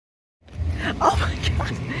Oh my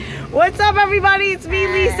God. What's up, everybody? It's me,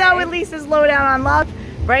 Lisa, with Lisa's Lowdown on Love.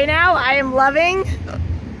 Right now, I am loving,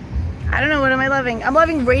 I don't know, what am I loving? I'm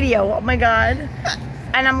loving radio. Oh my God.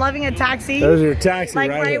 And I'm loving a taxi. There's your taxi,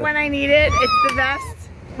 like right when I need it. It's the best.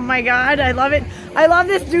 Oh my God, I love it. I love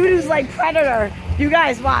this dude who's like Predator. You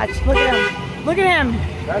guys watch. Look at him. Look at him.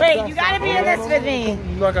 Wait, you gotta be in this with me.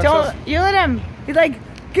 Don't, you let him. He's like,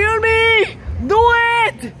 kill me! Do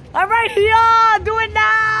it! I'm right here! Do it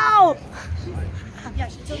now!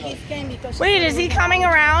 Wait, is he coming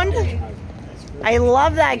around? I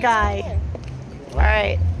love that guy.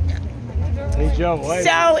 Alright. Hey, Joe, wait.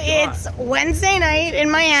 So it's Wednesday night in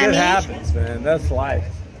Miami. Shit happens, man. That's life.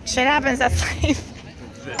 Shit happens, that's life.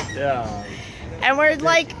 Yeah. And we're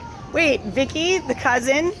like, wait, Vicky, the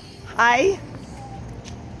cousin, hi.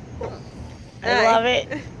 I love it.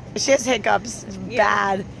 She has hiccups. It's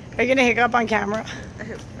bad. Are you gonna hiccup on camera?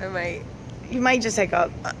 I might. You might just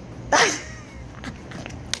hiccup.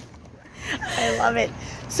 I love it.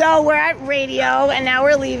 So we're at radio, and now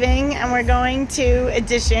we're leaving, and we're going to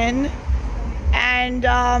Edition. And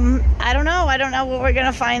I don't know what we're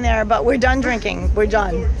gonna find there, but we're done drinking. We're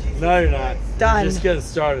done. No, you're not. Done. Just getting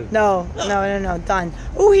started. No, done.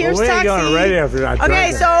 Oh, here's well, we ain't taxi. Going to radio if you're not okay,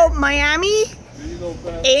 drinking. so Miami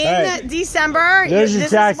in December. There's your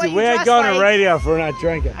taxi. We ain't going to radio if we're not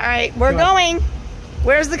drinking. All right, we're going.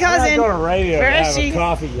 Where's the cousin? We're not going to radio. Where is have she? A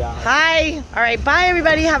coffee, guy. Hi. All right, bye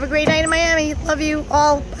everybody. Have a great night in Miami. Love you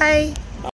all. Bye.